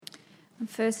I'm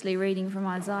firstly reading from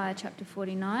Isaiah chapter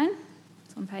 49.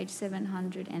 It's on page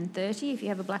 730 if you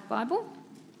have a black Bible.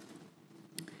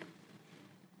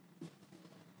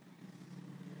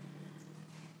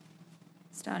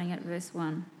 Starting at verse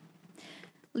 1.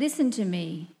 Listen to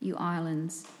me, you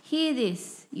islands. Hear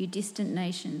this, you distant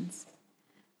nations.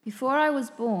 Before I was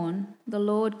born, the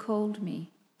Lord called me.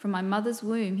 From my mother's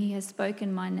womb, he has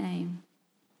spoken my name.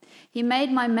 He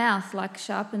made my mouth like a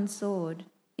sharpened sword.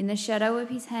 In the shadow of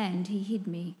his hand, he hid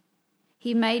me.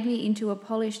 He made me into a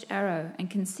polished arrow and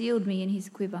concealed me in his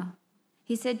quiver.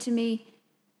 He said to me,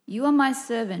 You are my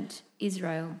servant,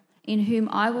 Israel, in whom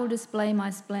I will display my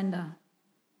splendour.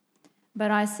 But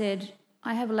I said,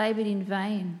 I have laboured in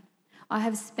vain. I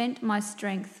have spent my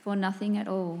strength for nothing at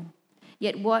all.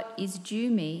 Yet what is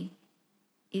due me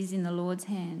is in the Lord's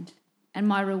hand, and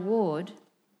my reward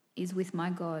is with my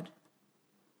God.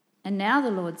 And now the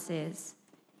Lord says,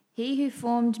 He who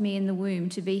formed me in the womb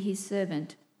to be his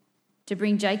servant, to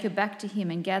bring Jacob back to him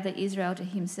and gather Israel to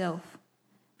himself.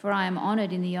 For I am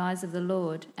honoured in the eyes of the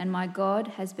Lord, and my God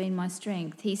has been my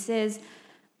strength. He says,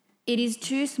 It is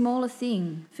too small a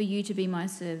thing for you to be my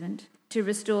servant, to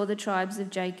restore the tribes of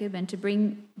Jacob and to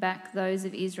bring back those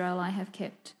of Israel I have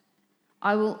kept.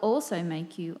 I will also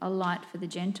make you a light for the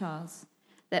Gentiles,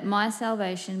 that my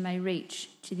salvation may reach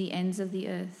to the ends of the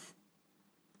earth.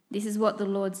 This is what the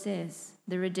Lord says,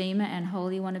 the Redeemer and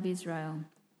Holy One of Israel.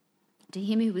 To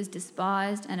him who was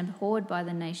despised and abhorred by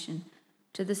the nation,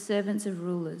 to the servants of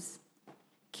rulers.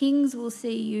 Kings will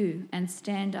see you and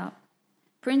stand up.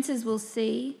 Princes will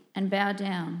see and bow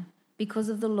down because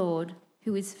of the Lord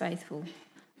who is faithful,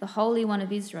 the Holy One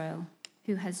of Israel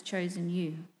who has chosen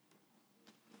you.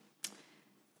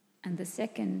 And the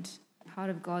second part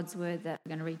of God's word that we're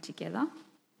going to read together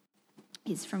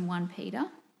is from 1 Peter.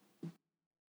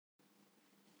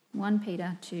 1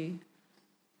 Peter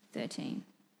 2:13.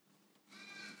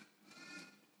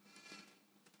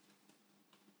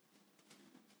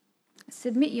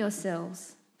 Submit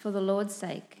yourselves, for the Lord's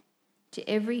sake, to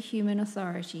every human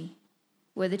authority,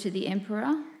 whether to the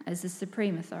emperor as the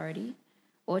supreme authority,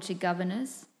 or to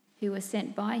governors who are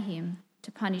sent by him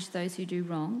to punish those who do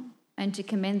wrong and to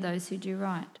commend those who do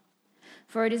right.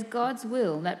 For it is God's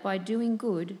will that by doing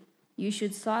good you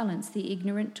should silence the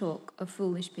ignorant talk of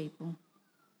foolish people.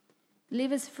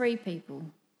 Live as free people,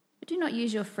 but do not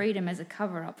use your freedom as a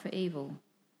cover-up for evil.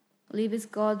 Live as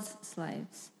God's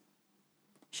slaves.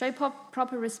 Show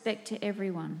proper respect to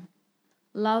everyone.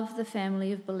 Love the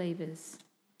family of believers.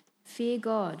 Fear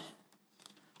God.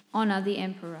 Honour the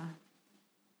emperor.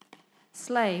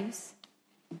 Slaves,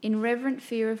 in reverent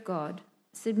fear of God,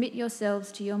 submit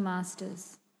yourselves to your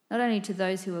masters, not only to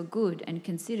those who are good and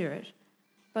considerate,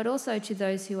 but also to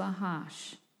those who are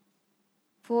harsh.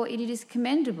 For it is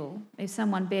commendable if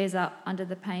someone bears up under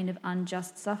the pain of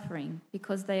unjust suffering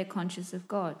because they are conscious of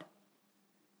God.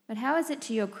 But how is it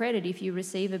to your credit if you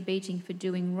receive a beating for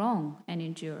doing wrong and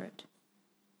endure it?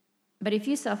 But if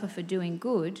you suffer for doing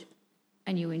good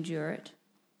and you endure it,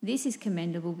 this is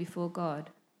commendable before God.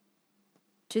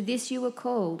 To this you were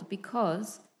called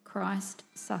because Christ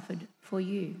suffered for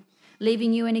you,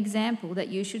 leaving you an example that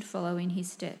you should follow in his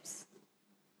steps.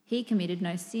 He committed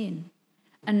no sin,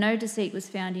 and no deceit was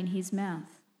found in his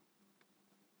mouth.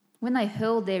 When they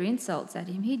hurled their insults at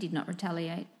him, he did not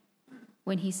retaliate.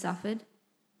 When he suffered,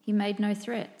 he made no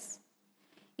threats.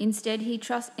 Instead, he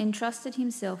entrusted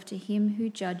himself to him who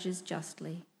judges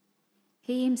justly.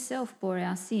 He himself bore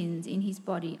our sins in his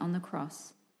body on the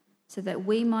cross, so that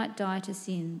we might die to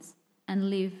sins and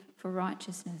live for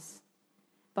righteousness.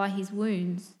 By his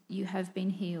wounds you have been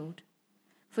healed.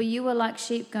 For you were like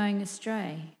sheep going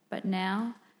astray, but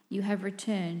now you have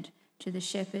returned to the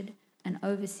shepherd and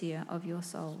overseer of your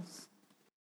souls.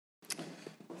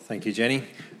 Thank you, Jenny.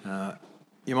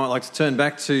 You might like to turn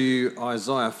back to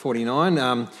Isaiah 49.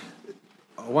 I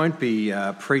won't be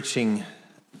preaching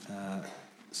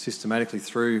systematically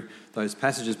through those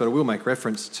passages, but I will make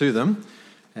reference to them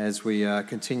as we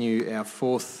continue our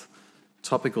fourth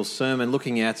topical sermon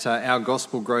looking at our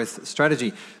gospel growth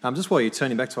strategy. Just while you're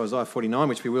turning back to Isaiah 49,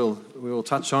 which we will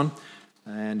touch on,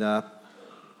 and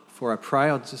before I pray,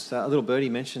 a little birdie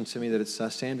mentioned to me that it's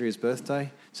Sandria's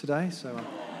birthday today, so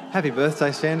happy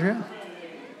birthday, Sandria.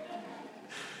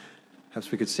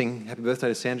 Perhaps we could sing happy birthday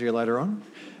to Sandria later on.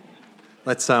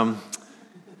 Let's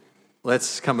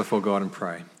come before God and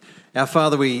pray. Our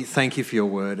Father, we thank you for your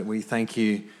word. We thank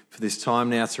you for this time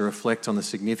now to reflect on the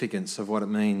significance of what it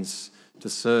means to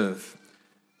serve.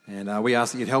 And we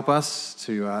ask that you'd help us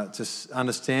to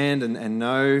understand and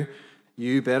know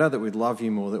you better, that we'd love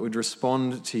you more, that we'd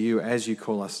respond to you as you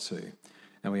call us to.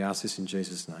 And we ask this in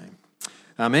Jesus' name.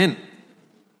 Amen.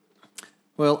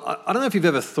 Well, I don't know if you've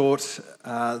ever thought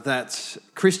that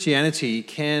Christianity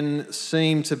can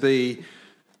seem to be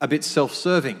a bit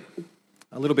self-serving,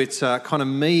 a little bit kind of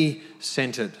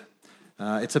me-centred.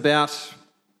 It's about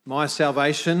my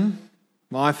salvation,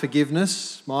 my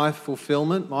forgiveness, my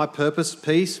fulfilment, my purpose,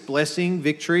 peace, blessing,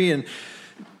 victory, and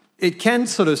it can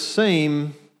sort of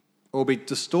seem or be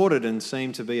distorted and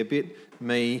seem to be a bit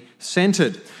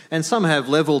me-centred. And some have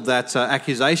levelled that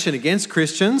accusation against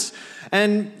Christians,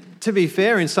 and to be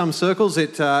fair, in some circles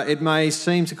it may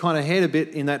seem to kind of head a bit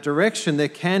in that direction. There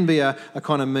can be a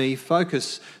kind of me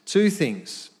focus to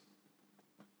things.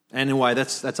 And in a way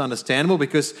that's understandable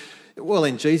because, well,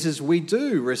 in Jesus we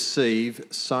do receive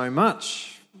so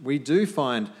much. We do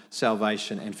find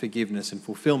salvation and forgiveness and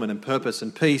fulfilment and purpose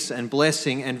and peace and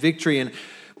blessing and victory, and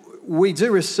we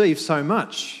do receive so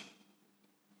much.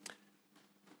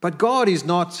 But God is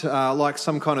not like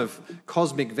some kind of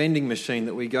cosmic vending machine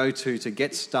that we go to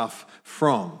get stuff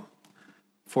from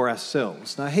for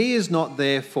ourselves. Now, He is not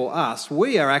there for us.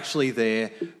 We are actually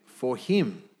there for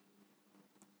Him.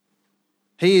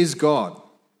 He is God.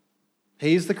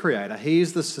 He is the Creator. He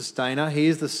is the Sustainer. He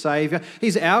is the Saviour.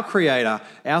 He's our Creator,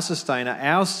 our Sustainer,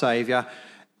 our Saviour.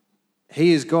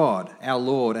 He is God, our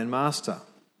Lord and Master.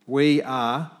 We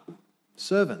are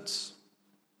servants.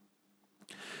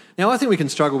 Now, I think we can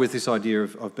struggle with this idea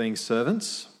of being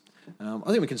servants. I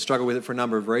think we can struggle with it for a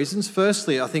number of reasons.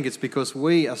 Firstly, I think it's because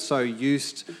we are so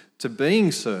used to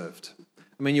being served.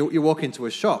 I mean, you walk into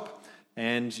a shop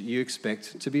and you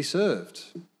expect to be served.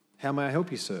 How may I help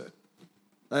you, sir?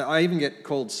 I even get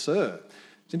called sir.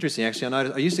 It's interesting, actually. I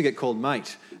noticed I used to get called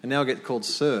mate, and now I get called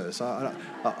sir. So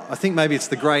I think maybe it's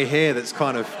the grey hair that's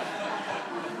kind of...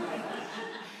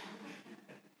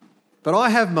 But I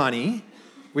have money,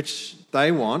 which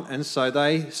they want, and so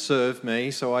they serve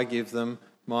me, so I give them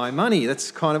my money.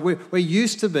 That's kind of... We're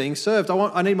used to being served.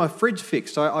 I need my fridge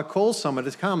fixed. I call someone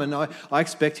to come, and I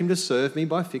expect him to serve me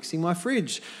by fixing my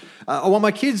fridge. I want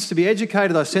my kids to be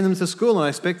educated. I send them to school, and I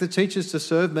expect the teachers to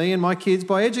serve me and my kids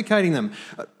by educating them.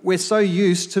 We're so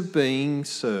used to being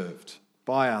served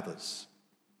by others.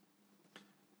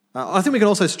 I think we can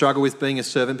also struggle with being a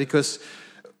servant because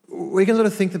we can sort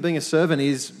of think that being a servant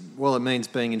is, well, it means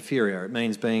being inferior. It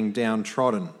means being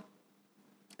downtrodden.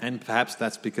 And perhaps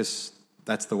that's because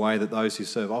that's the way that those who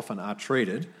serve often are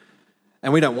treated.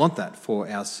 And we don't want that for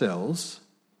ourselves.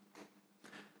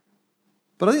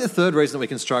 But I think the third reason that we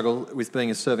can struggle with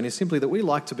being a servant is simply that we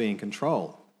like to be in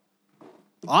control.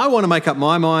 I want to make up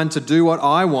my mind to do what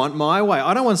I want my way.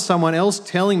 I don't want someone else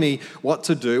telling me what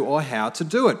to do or how to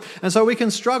do it. And so we can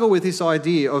struggle with this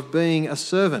idea of being a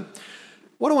servant.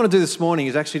 What I want to do this morning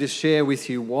is actually to share with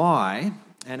you why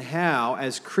and how,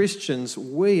 as Christians,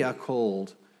 we are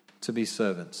called to be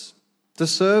servants, to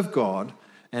serve God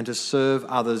and to serve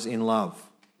others in love.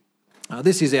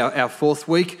 This is our fourth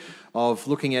week of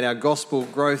looking at our gospel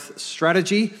growth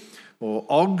strategy, or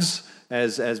OGS,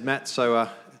 as Matt so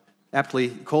aptly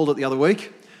called it the other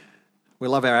week. We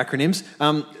love our acronyms.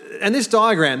 And this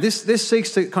diagram, this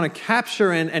seeks to kind of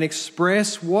capture and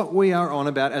express what we are on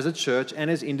about as a church and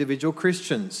as individual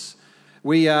Christians.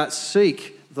 We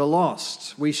seek the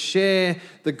lost. We share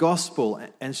the gospel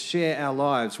and share our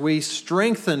lives. We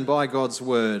strengthen by God's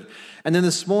word. And then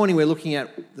this morning we're looking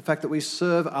at the fact that we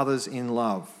serve others in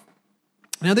love.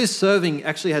 Now, this serving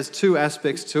actually has two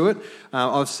aspects to it.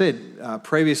 I've said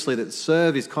previously that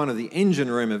serve is kind of the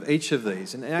engine room of each of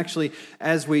these. And actually,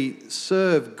 as we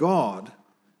serve God,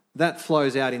 that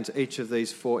flows out into each of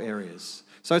these four areas.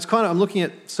 So it's kind of, I'm looking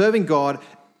at serving God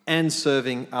and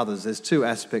serving others. There's two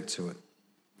aspects to it.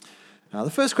 The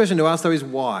first question to ask, though, is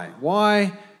why?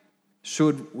 Why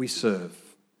should we serve?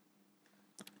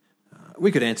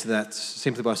 We could answer that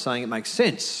simply by saying it makes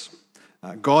sense.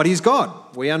 God is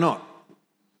God. We are not.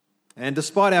 And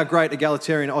despite our great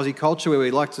egalitarian Aussie culture where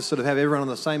we like to sort of have everyone on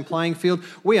the same playing field,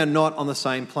 we are not on the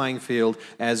same playing field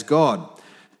as God.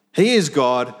 He is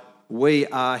God, we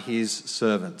are His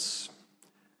servants.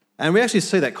 And we actually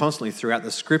see that constantly throughout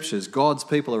the scriptures. God's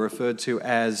people are referred to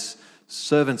as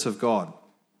servants of God.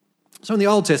 So in the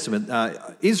Old Testament,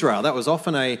 Israel, that was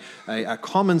often a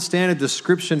common standard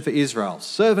description for Israel,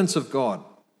 servants of God.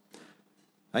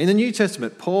 In the New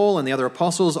Testament, Paul and the other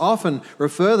apostles often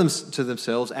refer to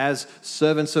themselves as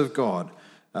servants of God.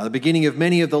 The beginning of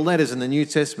many of the letters in the New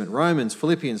Testament, Romans,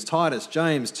 Philippians, Titus,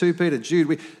 James, 2 Peter,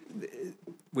 Jude,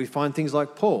 we find things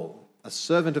like Paul, a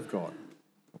servant of God.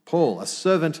 Paul, a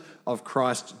servant of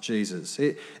Christ Jesus.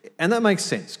 And that makes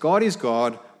sense. God is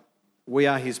God. We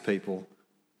are His people.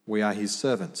 We are His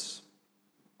servants.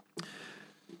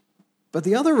 But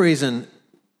the other reason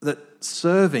that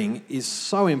serving is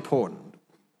so important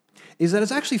is that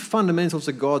it's actually fundamental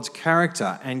to God's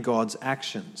character and God's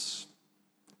actions.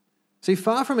 See,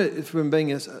 far from it from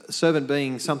being a servant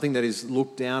being something that is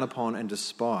looked down upon and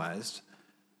despised,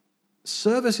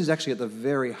 service is actually at the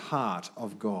very heart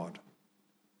of God.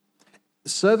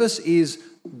 Service is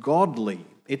godly.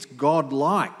 It's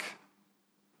godlike.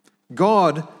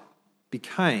 God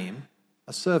became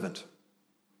a servant.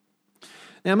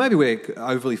 Now, maybe we're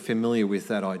overly familiar with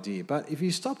that idea, but if you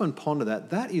stop and ponder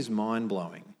that, that is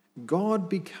mind-blowing. God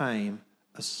became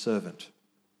a servant.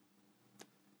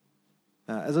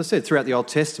 As I said, throughout the Old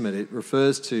Testament, it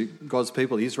refers to God's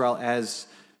people, Israel, as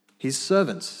his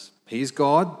servants. He's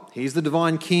God, he's the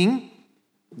divine king,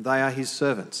 they are his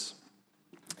servants.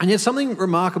 And yet something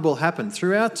remarkable happened.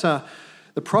 Throughout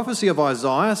the prophecy of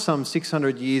Isaiah, some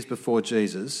 600 years before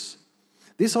Jesus,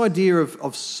 this idea of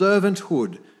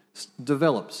servanthood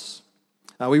develops.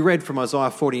 We read from Isaiah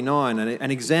 49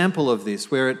 an example of this,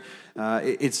 where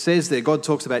it says there, God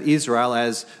talks about Israel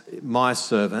as my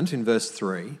servant in verse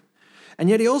 3. And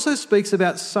yet he also speaks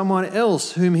about someone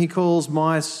else whom he calls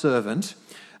my servant.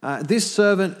 This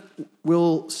servant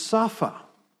will suffer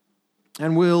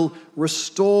and will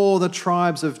restore the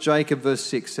tribes of Jacob, verse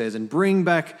 6 says, and bring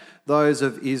back those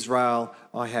of Israel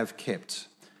I have kept.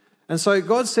 And so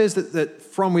God says that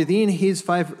from within his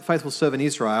faithful servant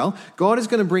Israel, God is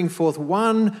going to bring forth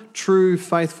one true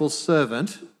faithful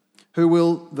servant who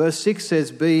will, verse 6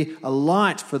 says, be a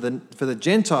light for the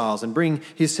Gentiles and bring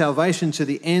his salvation to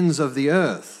the ends of the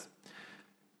earth.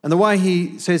 And the way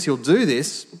he says he'll do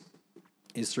this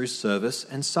is through service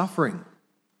and suffering.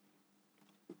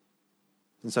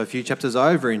 And so a few chapters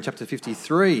over, in chapter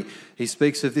 53, he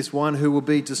speaks of this one who will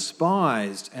be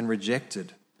despised and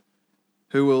rejected,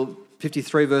 who will,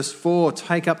 53 verse 4,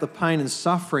 take up the pain and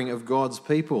suffering of God's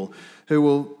people, who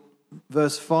will,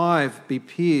 verse 5, be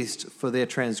pierced for their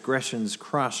transgressions,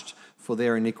 crushed for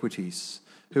their iniquities,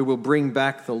 who will bring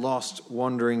back the lost,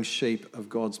 wandering sheep of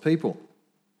God's people.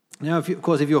 Now, if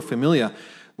you're familiar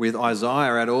with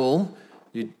Isaiah at all,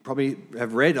 you'd probably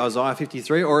have read Isaiah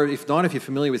 53, or if not, if you're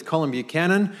familiar with Colin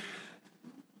Buchanan,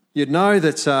 you'd know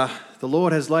that the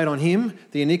Lord has laid on him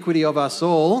the iniquity of us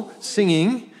all,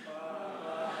 singing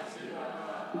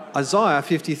Isaiah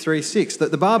 53:6.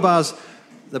 That the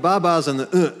barbars and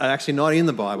the are actually not in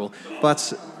the Bible,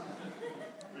 but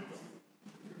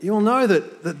you'll know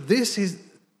that this is,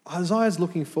 Isaiah's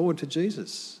looking forward to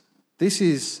Jesus. This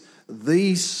is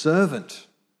the servant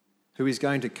who is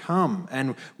going to come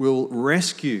and will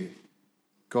rescue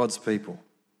God's people.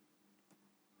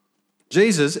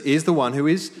 Jesus is the one who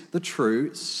is the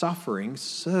true suffering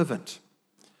servant.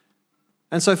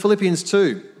 And so Philippians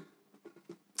 2,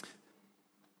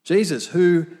 Jesus,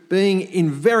 who being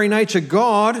in very nature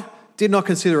God, did not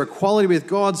consider equality with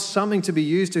God something to be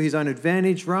used to his own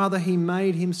advantage. Rather, he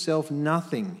made himself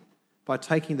nothing by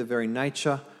taking the very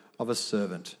nature of a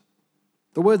servant.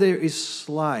 The word there is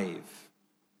slave.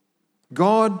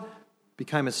 God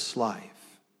became a slave.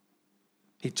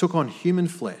 He took on human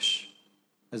flesh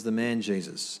as the man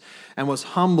Jesus and was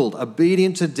humbled,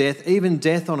 obedient to death, even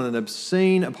death on an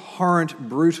obscene, abhorrent,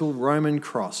 brutal Roman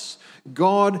cross.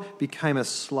 God became a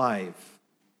slave.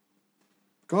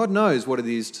 God knows what it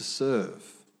is to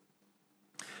serve.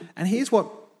 And here's what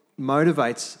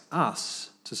motivates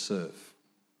us to serve.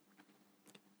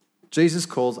 Jesus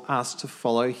calls us to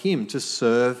follow him, to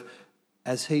serve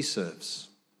as he serves.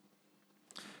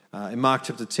 In Mark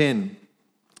chapter 10,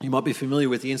 you might be familiar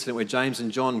with the incident where James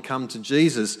and John come to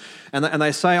Jesus and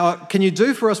they say, can you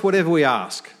do for us whatever we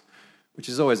ask? Which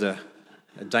is always a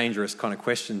dangerous kind of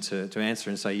question to answer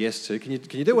and say yes to. Can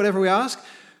you do whatever we ask?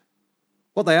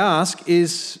 What they ask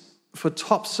is for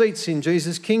top seats in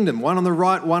Jesus' kingdom, one on the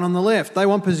right, one on the left. They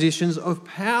want positions of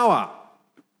power.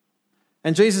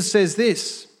 And Jesus says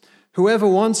this, whoever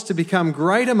wants to become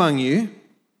great among you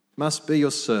must be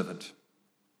your servant.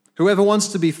 Whoever wants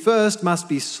to be first must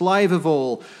be slave of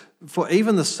all. For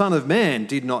even the Son of Man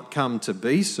did not come to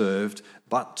be served,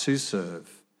 but to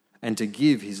serve, and to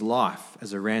give his life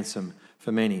as a ransom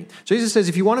for many. Jesus says,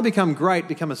 if you want to become great,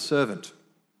 become a servant.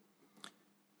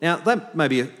 Now,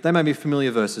 they may be familiar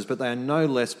verses, but they are no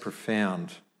less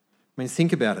profound. I mean,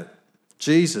 think about it.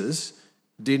 Jesus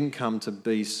didn't come to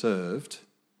be served,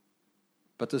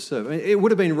 but to serve. I mean, it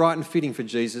would have been right and fitting for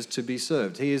Jesus to be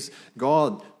served. He is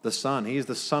God the Son. He is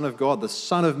the Son of God, the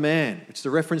Son of Man. It's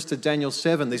the reference to Daniel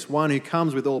 7, this one who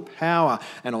comes with all power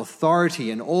and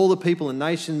authority, and all the people and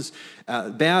nations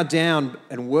bow down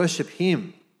and worship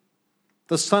him.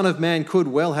 The Son of Man could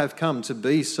well have come to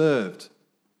be served,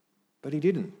 but he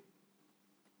didn't.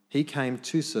 He came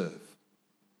to serve,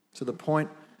 to the point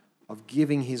of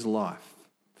giving his life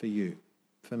for you,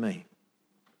 for me.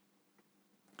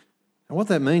 And what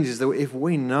that means is that if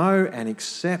we know and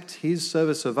accept his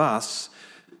service of us,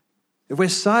 if we're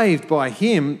saved by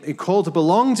him, called to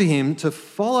belong to him, to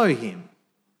follow him,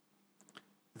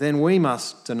 then we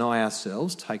must deny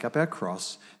ourselves, take up our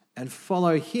cross, and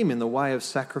follow him in the way of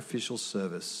sacrificial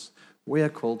service. We are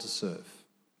called to serve.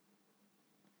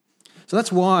 So that's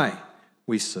why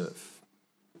we serve.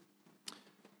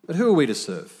 But who are we to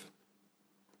serve?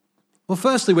 Well,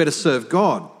 firstly, we're to serve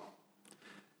God.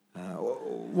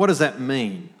 What does that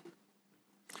mean?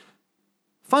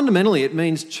 Fundamentally, it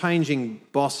means changing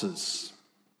bosses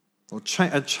or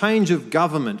a change of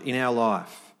government in our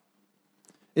life.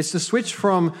 It's to switch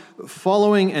from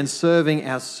following and serving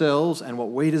ourselves and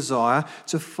what we desire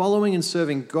to following and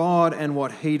serving God and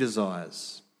what he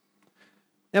desires.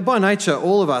 Now, by nature,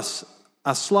 all of us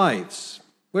are slaves.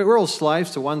 We're all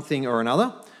slaves to one thing or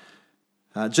another.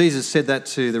 Jesus said that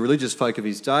to the religious folk of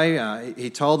his day. He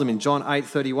told them in John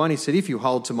 8:31, he said, "If you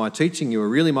hold to my teaching, you are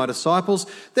really my disciples,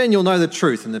 then you'll know the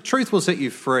truth, and the truth will set you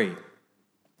free."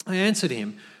 I answered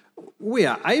him, "We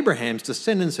are Abraham's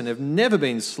descendants and have never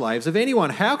been slaves of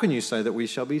anyone. How can you say that we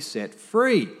shall be set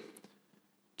free?"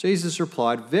 Jesus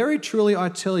replied, "Very truly I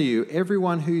tell you,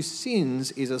 everyone who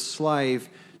sins is a slave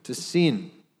to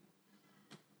sin."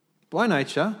 By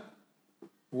nature,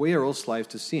 we are all slaves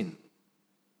to sin.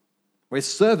 We're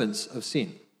servants of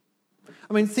sin.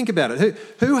 I mean, think about it.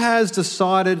 Who has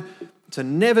decided to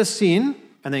never sin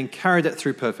and then carried that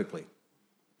through perfectly?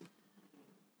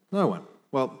 No one.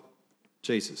 Well,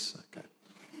 Jesus. Okay.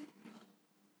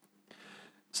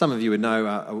 Some of you would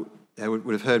know,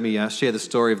 would have heard me share the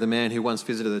story of the man who once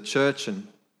visited the church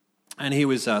and he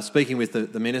was speaking with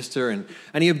the minister and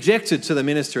he objected to the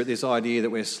minister at this idea that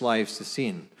we're slaves to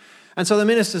sin. And so the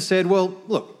minister said, "Well,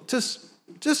 look, just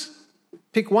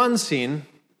pick one sin,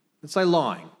 let's say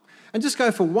lying, and just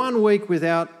go for 1 week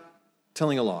without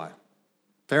telling a lie."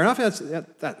 Fair enough?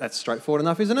 That's straightforward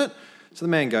enough, isn't it? So the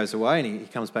man goes away and he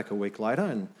comes back a week later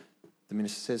and the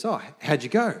minister says, "Oh, how'd you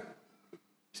go?"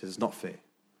 He says, "It's not fair."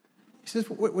 He says,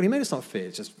 "What do you mean it's not fair?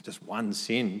 It's just one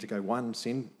sin, to go one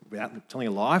sin without telling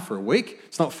a lie for a week?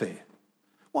 It's not fair."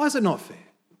 "Why is it not fair?"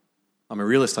 "I'm a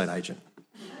real estate agent."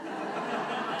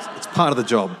 It's part of the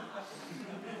job.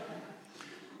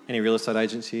 Any real estate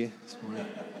agents here this morning?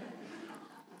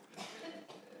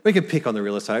 We could pick on the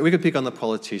real estate. We could pick on the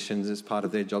politicians as part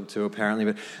of their job too, apparently.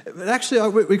 But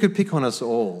actually, we could pick on us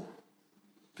all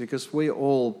because we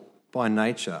all, by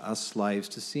nature, are slaves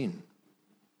to sin.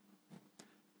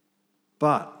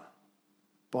 But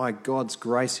by God's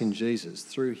grace in Jesus,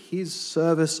 through his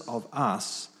service of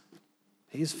us,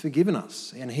 he has forgiven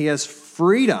us and he has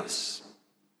freed us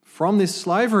from this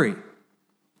slavery.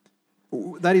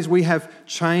 That is, we have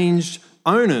changed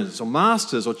owners or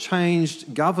masters or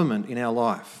changed government in our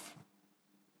life.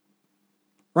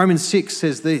 Romans 6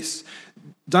 says this,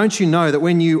 "Don't you know that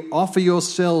when you offer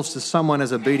yourselves to someone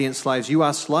as obedient slaves, you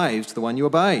are slaves to the one you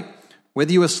obey,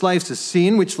 whether you are slaves to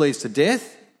sin, which leads to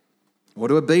death, or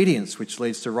to obedience, which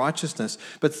leads to righteousness.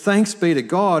 But thanks be to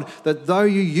God that though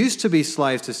you used to be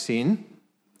slaves to sin,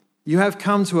 you have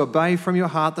come to obey from your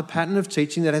heart the pattern of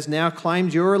teaching that has now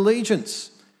claimed your allegiance.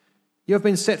 You have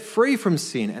been set free from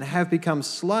sin and have become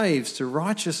slaves to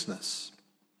righteousness."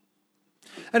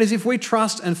 And as if we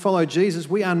trust and follow Jesus,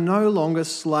 we are no longer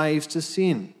slaves to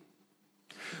sin.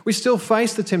 We still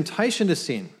face the temptation to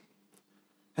sin.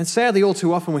 And sadly, all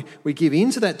too often we give in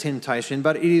to that temptation,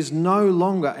 but it is no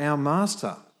longer our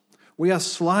master. We are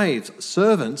slaves,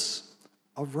 servants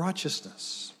of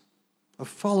righteousness, of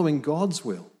following God's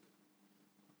will.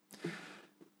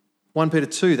 1 Peter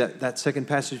 2, that second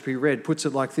passage we read, puts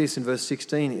it like this in verse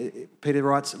 16. Peter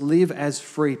writes, "Live as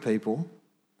free people,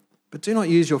 but do not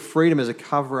use your freedom as a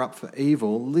cover-up for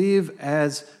evil. Live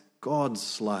as God's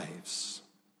slaves."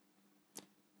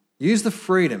 Use the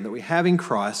freedom that we have in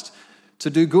Christ to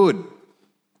do good.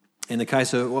 In the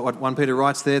case of what 1 Peter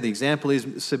writes there, the example is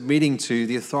submitting to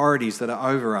the authorities that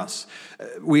are over us.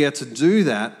 We are to do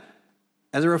that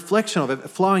as a reflection of it,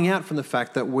 flowing out from the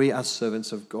fact that we are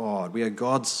servants of God. We are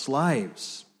God's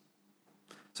slaves.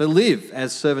 So live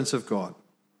as servants of God.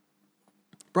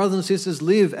 Brothers and sisters,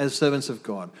 live as servants of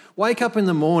God. Wake up in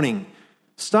the morning.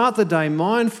 Start the day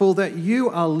mindful that you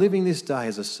are living this day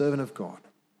as a servant of God.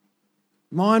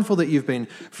 Mindful that you've been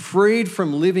freed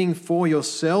from living for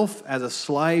yourself as a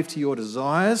slave to your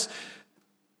desires.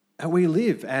 And we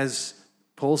live, as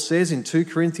Paul says in 2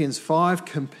 Corinthians 5,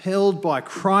 compelled by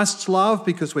Christ's love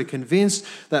because we're convinced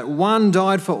that one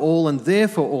died for all and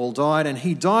therefore all died, and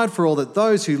he died for all that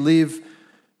those who live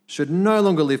should no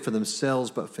longer live for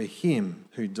themselves but for him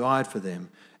who died for them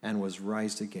and was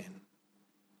raised again.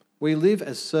 We live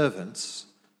as servants,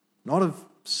 not of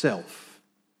self,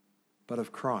 but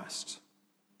of Christ.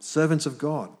 Servants of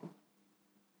God.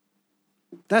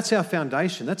 That's our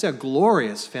foundation. That's our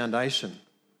glorious foundation.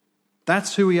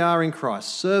 That's who we are in Christ,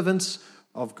 servants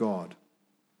of God.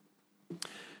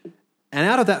 And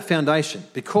out of that foundation,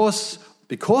 because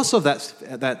of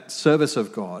that service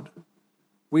of God,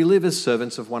 we live as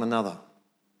servants of one another.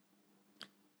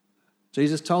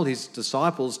 Jesus told his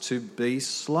disciples to be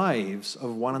slaves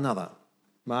of one another.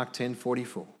 Mark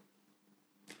 10:44.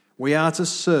 We are to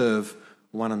serve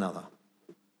one another.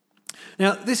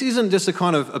 Now, this isn't just a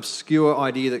kind of obscure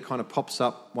idea that kind of pops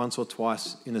up once or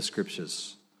twice in the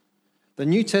Scriptures. The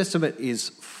New Testament is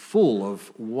full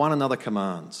of one another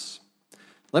commands.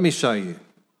 Let me show you.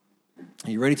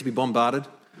 Are you ready to be bombarded?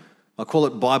 I'll call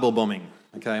it Bible bombing.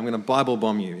 Okay, I'm going to Bible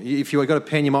bomb you. If you've got a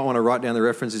pen, you might want to write down the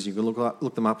references. You can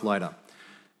look them up later.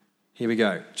 Here we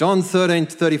go. John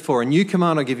 13:34. A new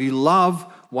command I give you, love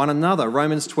one another.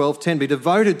 Romans 12:10. Be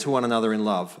devoted to one another in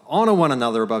love. Honour one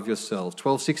another above yourselves.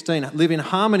 12:16. Live in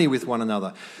harmony with one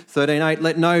another. 13:8.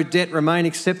 Let no debt remain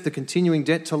except the continuing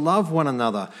debt to love one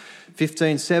another.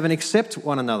 15:7. Accept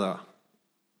one another.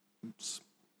 Oops.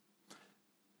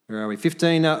 Where are we?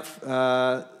 14,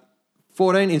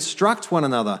 instruct one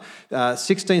another.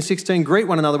 16:16, greet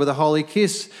one another with a holy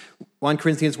kiss. 1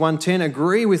 Corinthians 1:10,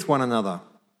 agree with one another.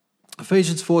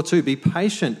 Ephesians 4:2, be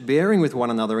patient, bearing with one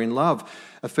another in love.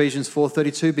 Ephesians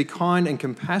 4:32, be kind and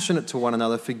compassionate to one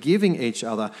another, forgiving each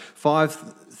other.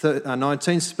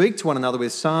 5:19, speak to one another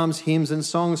with psalms, hymns and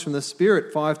songs from the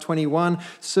Spirit. 5:21,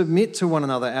 submit to one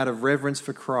another out of reverence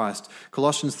for Christ.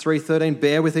 Colossians 3:13,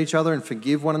 bear with each other and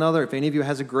forgive one another. If any of you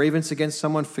has a grievance against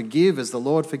someone, forgive as the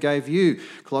Lord forgave you.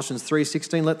 Colossians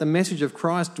 3:16, let the message of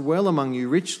Christ dwell among you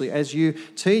richly as you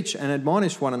teach and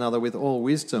admonish one another with all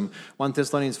wisdom. 1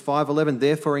 Thessalonians 5:11,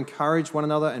 therefore encourage one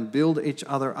another and build each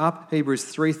other up. Hebrews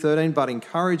 3:13, but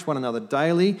encourage one another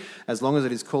daily as long as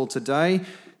it is called today.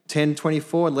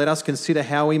 10:24, let us consider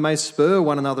how we may spur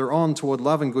one another on toward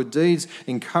love and good deeds,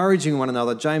 encouraging one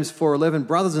another. James 4:11,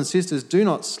 brothers and sisters, do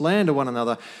not slander one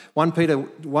another. 1 Peter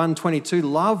 1:22,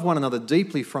 love one another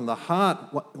deeply from the heart.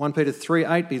 1 Peter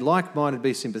 3:8, be like-minded,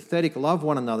 be sympathetic, love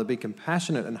one another, be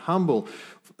compassionate and humble.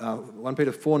 1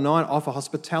 Peter 4:9, offer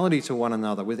hospitality to one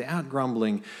another without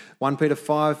grumbling. 1 Peter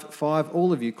 5:5,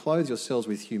 all of you clothe yourselves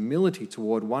with humility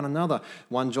toward one another.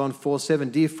 1 John 4:7,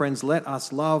 dear friends, let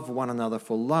us love one another,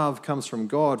 for love comes from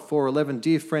God. 4:11,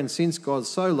 dear friends, since God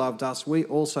so loved us, we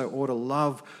also ought to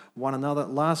love one another.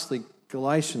 Lastly,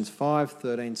 Galatians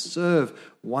 5:13, serve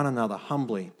one another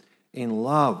humbly in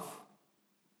love.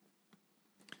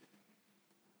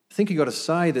 I think you've got to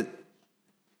say that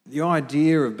the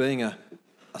idea of being a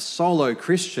solo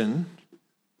Christian,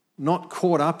 not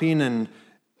caught up in and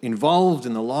involved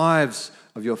in the lives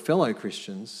of your fellow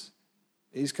Christians,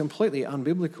 is completely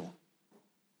unbiblical.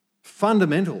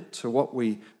 Fundamental to what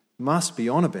we must be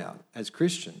on about as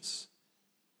Christians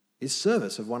is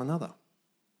service of one another.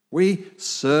 We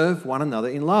serve one another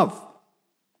in love.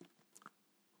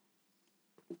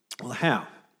 Well, how?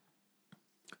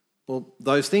 Well,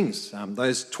 those things,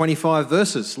 those 25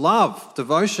 verses: love,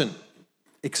 devotion,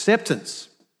 acceptance,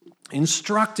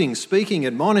 instructing, speaking,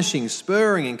 admonishing,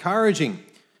 spurring, encouraging,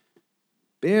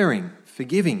 bearing,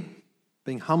 forgiving,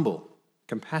 being humble,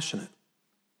 compassionate.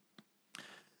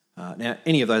 Now,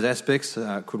 any of those aspects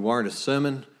could warrant a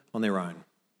sermon on their own.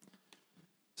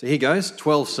 So here goes,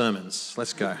 12 sermons.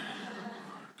 Let's go.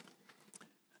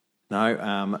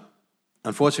 No,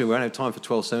 unfortunately, we won't have time for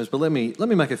 12 sermons, but let me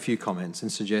make a few comments and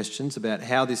suggestions about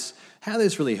how this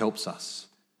really helps us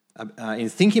in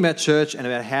thinking about church and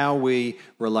about how we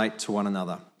relate to one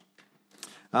another.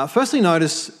 Firstly,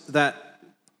 notice that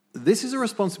this is a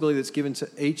responsibility that's given to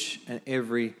each and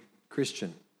every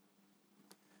Christian.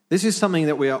 This is something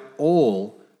that we are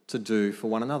all to do for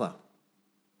one another.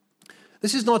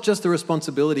 This is not just the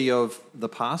responsibility of the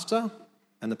pastor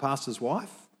and the pastor's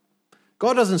wife.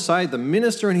 God doesn't say the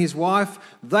minister and his wife,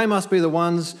 they must be the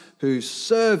ones who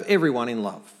serve everyone in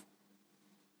love.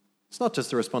 It's not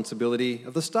just the responsibility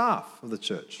of the staff of the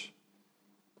church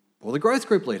or the growth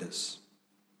group leaders.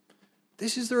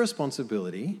 This is the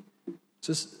responsibility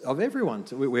of everyone.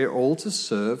 We're all to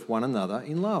serve one another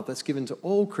in love. That's given to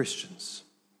all Christians.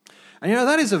 And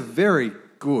that is a very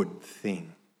good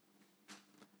thing.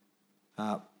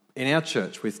 In our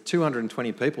church, with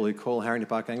 220 people who call Harrington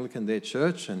Park Anglican their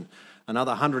church and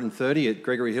another 130 at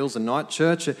Gregory Hills and Night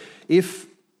Church,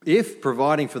 if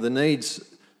providing for the needs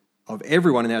of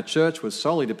everyone in our church was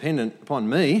solely dependent upon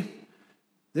me,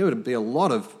 there would be a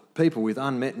lot of people with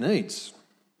unmet needs.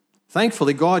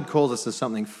 Thankfully, God calls us to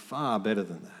something far better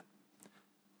than that.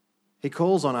 He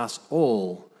calls on us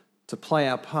all to play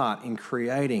our part in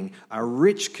creating a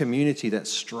rich community that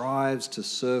strives to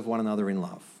serve one another in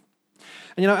love.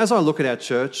 And as I look at our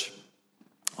church,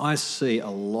 I see a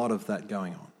lot of that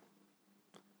going on.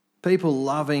 People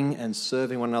loving and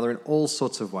serving one another in all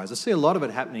sorts of ways. I see a lot of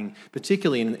it happening,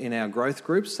 particularly in our growth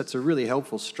groups. That's a really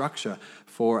helpful structure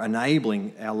for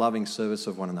enabling our loving service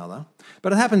of one another.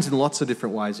 But it happens in lots of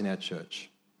different ways in our church.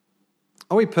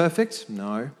 Are we perfect?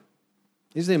 No.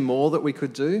 Is there more that we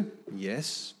could do?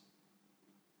 Yes.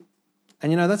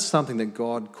 And that's something that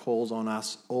God calls on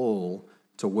us all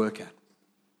to work at,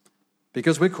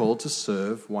 because we're called to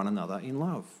serve one another in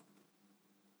love.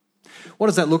 What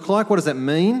does that look like? What does that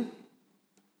mean?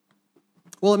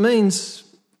 Well, it means,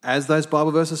 as those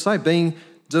Bible verses say, being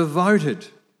devoted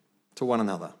to one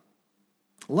another,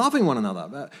 loving one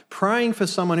another, praying for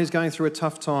someone who's going through a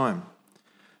tough time.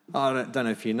 I don't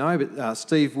know if you know, but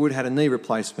Steve Wood had a knee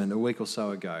replacement a week or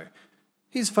so ago.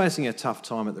 He's facing a tough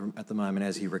time at the moment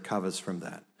as he recovers from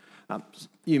that.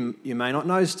 You may not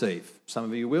know Steve. Some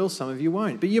of you will, some of you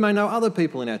won't. But you may know other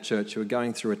people in our church who are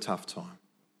going through a tough time,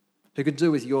 who could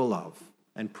do with your love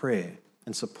and prayer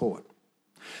and support.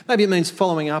 Maybe it means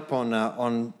following up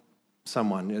on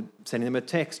someone, sending them a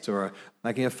text or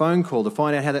making a phone call to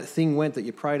find out how that thing went that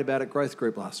you prayed about at growth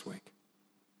group last week.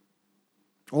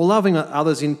 Or loving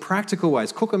others in practical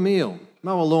ways. Cook a meal,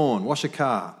 mow a lawn, wash a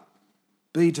car.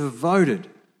 Be devoted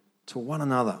to one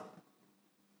another.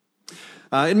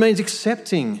 It means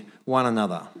accepting one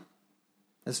another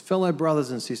as fellow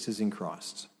brothers and sisters in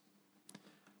Christ.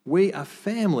 We are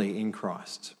family in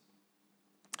Christ.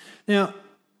 Now,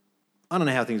 I don't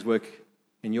know how things work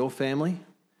in your family,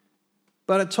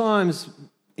 but at times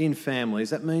in families,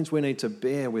 that means we need to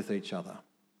bear with each other.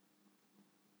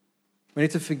 We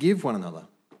need to forgive one another.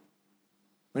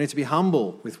 We need to be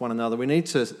humble with one another. We need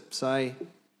to say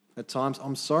at times,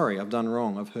 I'm sorry, I've done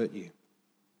wrong, I've hurt you.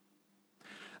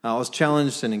 I was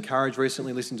challenged and encouraged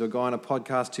recently listening to a guy on a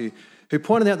podcast who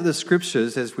pointed out that the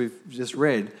scriptures, as we've just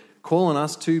read, call on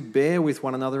us to bear with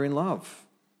one another in love.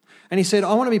 And he said,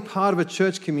 I want to be part of a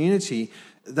church community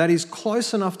that is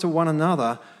close enough to one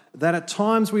another that at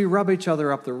times we rub each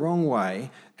other up the wrong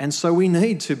way, and so we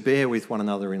need to bear with one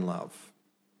another in love.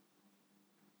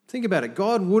 Think about it.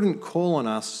 God wouldn't call on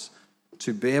us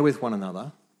to bear with one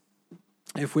another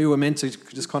if we were meant to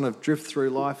just kind of drift through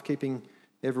life, keeping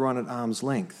everyone at arm's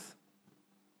length.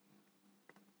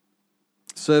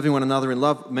 Serving one another in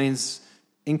love means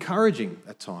encouraging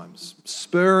at times,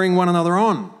 spurring one another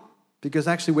on, because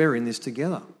actually we're in this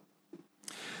together.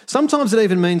 Sometimes it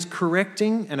even means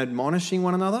correcting and admonishing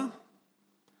one another.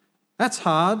 That's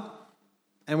hard,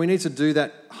 and we need to do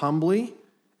that humbly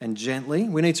and gently.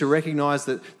 We need to recognise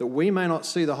that we may not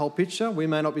see the whole picture. We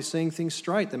may not be seeing things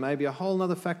straight. There may be a whole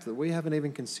other factor that we haven't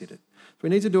even considered. So we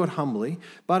need to do it humbly.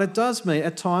 But it does mean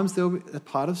at times a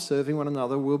part of serving one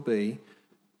another will be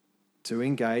to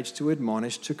engage, to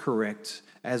admonish, to correct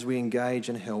as we engage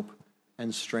and help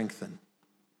and strengthen.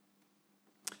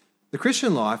 The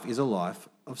Christian life is a life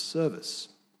of service.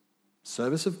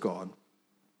 Service of God,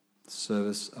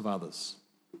 service of others.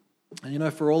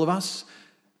 And for all of us,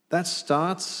 that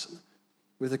starts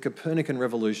with the Copernican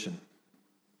revolution.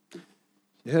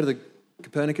 You heard of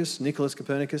Nicholas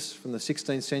Copernicus from the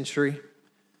 16th century?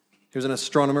 He was an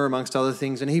astronomer, amongst other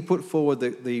things, and he put forward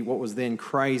the what was then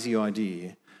crazy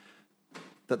idea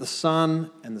that the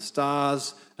sun and the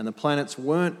stars and the planets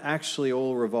weren't actually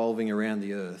all revolving around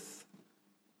the Earth,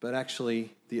 but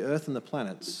actually the Earth and the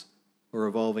planets were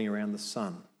revolving around the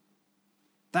sun.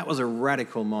 That was a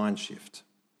radical mind shift.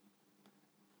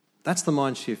 That's the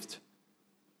mind shift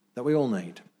that we all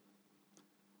need.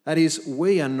 That is,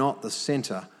 we are not the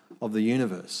centre of the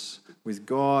universe, with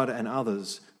God and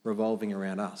others revolving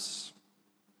around us.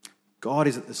 God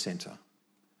is at the centre,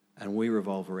 and we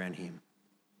revolve around him.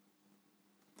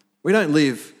 We don't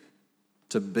live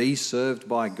to be served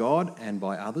by God and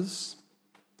by others.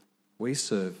 We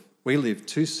live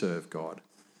to serve God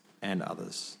and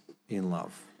others in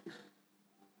love.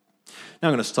 Now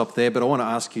I'm going to stop there, but I want to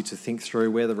ask you to think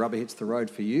through where the rubber hits the road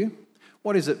for you.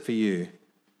 What is it for you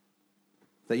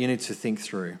that you need to think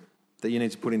through, that you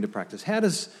need to put into practice? How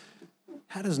does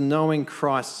knowing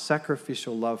Christ's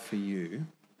sacrificial love for you,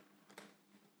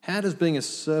 how does being a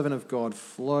servant of God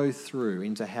flow through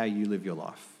into how you live your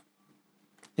life?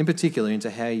 In particular,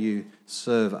 into how you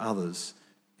serve others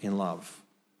in love.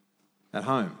 At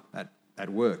home, at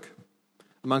work,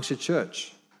 amongst your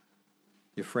church,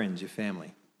 your friends, your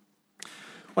family.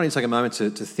 Why don't you take a moment to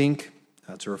think,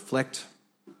 to reflect,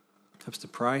 perhaps to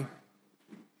pray?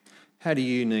 How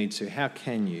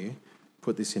can you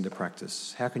put this into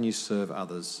practice? How can you serve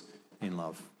others in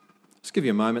love? Just give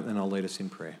you a moment, then I'll lead us in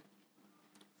prayer.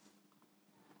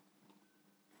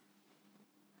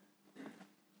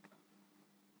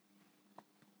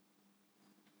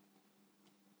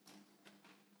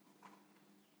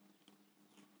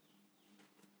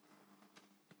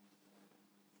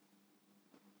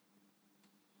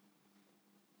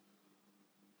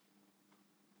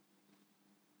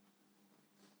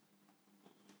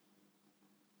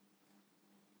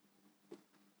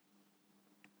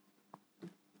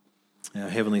 Our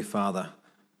Heavenly Father,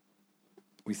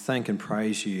 we thank and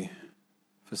praise you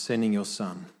for sending your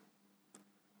Son,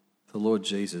 the Lord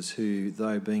Jesus, who,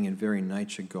 though being in very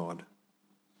nature God,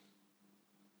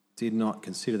 did not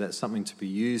consider that something to be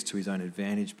used to his own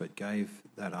advantage, but gave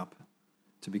that up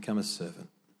to become a servant.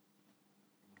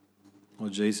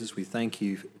 Lord Jesus, we thank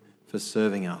you for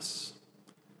serving us,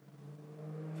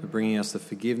 for bringing us the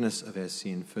forgiveness of our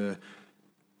sin, for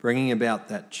bringing about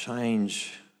that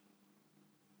change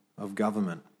of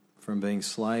government from being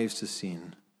slaves to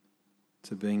sin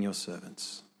to being your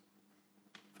servants.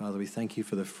 Father, we thank you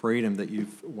for the freedom that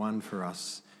you've won for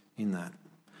us in that.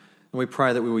 And we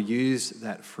pray that we will use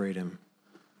that freedom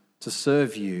to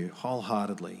serve you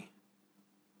wholeheartedly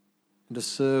and to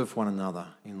serve one another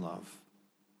in love.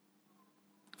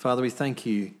 Father, we thank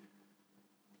you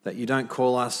that you don't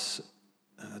call us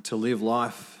to live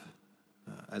life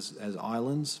as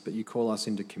islands, but you call us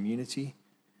into community,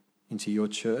 into your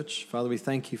church. Father, we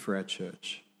thank you for our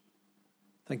church.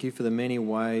 Thank you for the many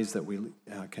ways that we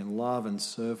can love and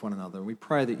serve one another. We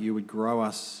pray that you would grow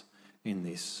us in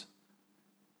this,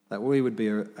 that we would be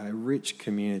a rich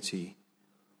community,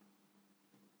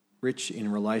 rich in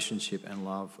relationship and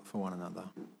love for one another.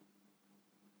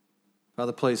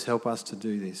 Father, please help us to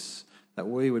do this, that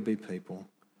we would be people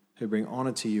who bring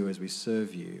honour to you as we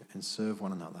serve you and serve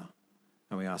one another.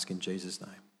 And we ask in Jesus' name.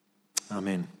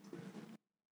 Amen.